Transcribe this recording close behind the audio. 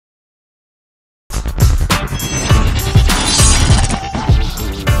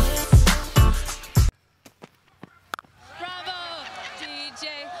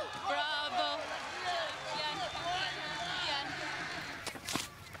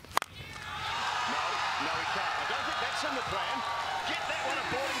in the plan. Get that one a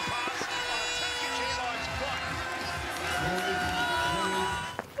boarding pass on a Turkish Airlines flight.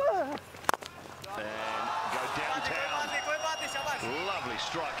 And go downtown. Lovely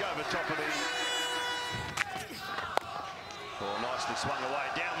strike over top of the... Oh, nicely swung away,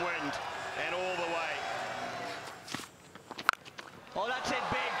 downwind and all the way. Oh, that's it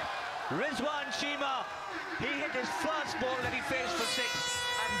big. Rizwan Shima, he hit his first ball that he faced for 6,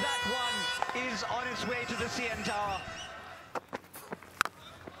 and that one is on its way to the CN Tower.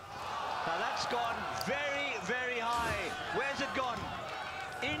 Now that's gone very, very high. Where's it gone?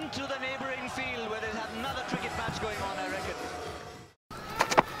 Into the neighboring field where there's another cricket match going on, I reckon.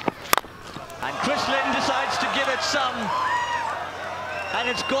 And Chris Lynn decides to give it some, and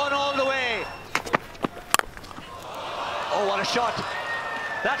it's gone all the way. Oh, what a shot.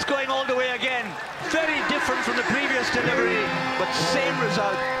 That's going all the way again. Very different from the previous delivery, but same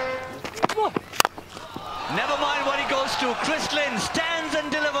result. Never mind what he goes to. Chris Lynn stands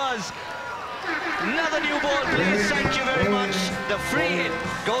and delivers. Another new ball, please. Thank you very much. The free hit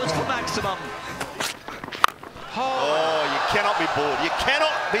goes for maximum. Oh, you cannot be bored. You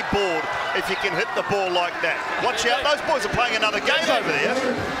cannot be bored if you can hit the ball like that. Watch out, those boys are playing another game over there.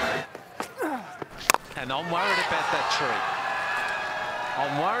 And I'm worried about that tree.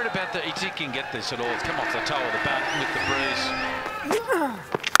 I'm worried about that. He can get this at all. It's come off the toe of the bat with the breeze.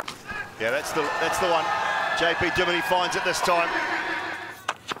 Yeah, that's the one. JP Duminy finds it this time.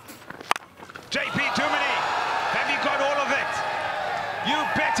 JP Duminy, have you got all of it? You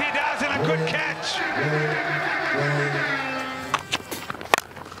bet he does, and a good catch.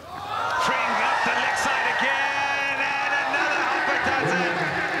 Freeing up the leg side again, and another half a dozen.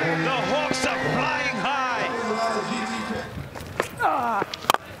 The Hawks are flying high.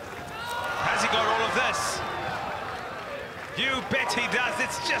 Has he got all of this? You bet he does.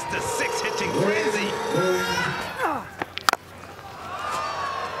 It's just a 6-hitting frenzy.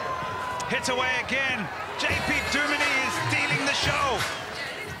 Hits away again. JP Duminy is stealing the show.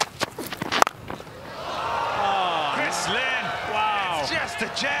 Oh, Chris Lynn. Wow. It's just a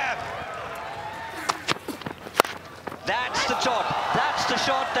jab. That's the shot. That's the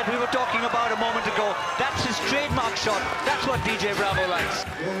shot that we were talking about a moment ago. That's his trademark shot. That's what DJ Bravo likes.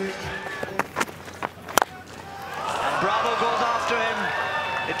 And Bravo goes after him.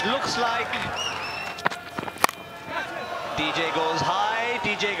 It looks like DJ goes high,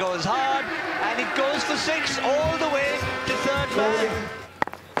 DJ goes hard, and it goes for 6 all the way to third man.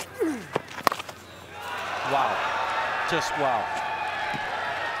 Wow. Just wow.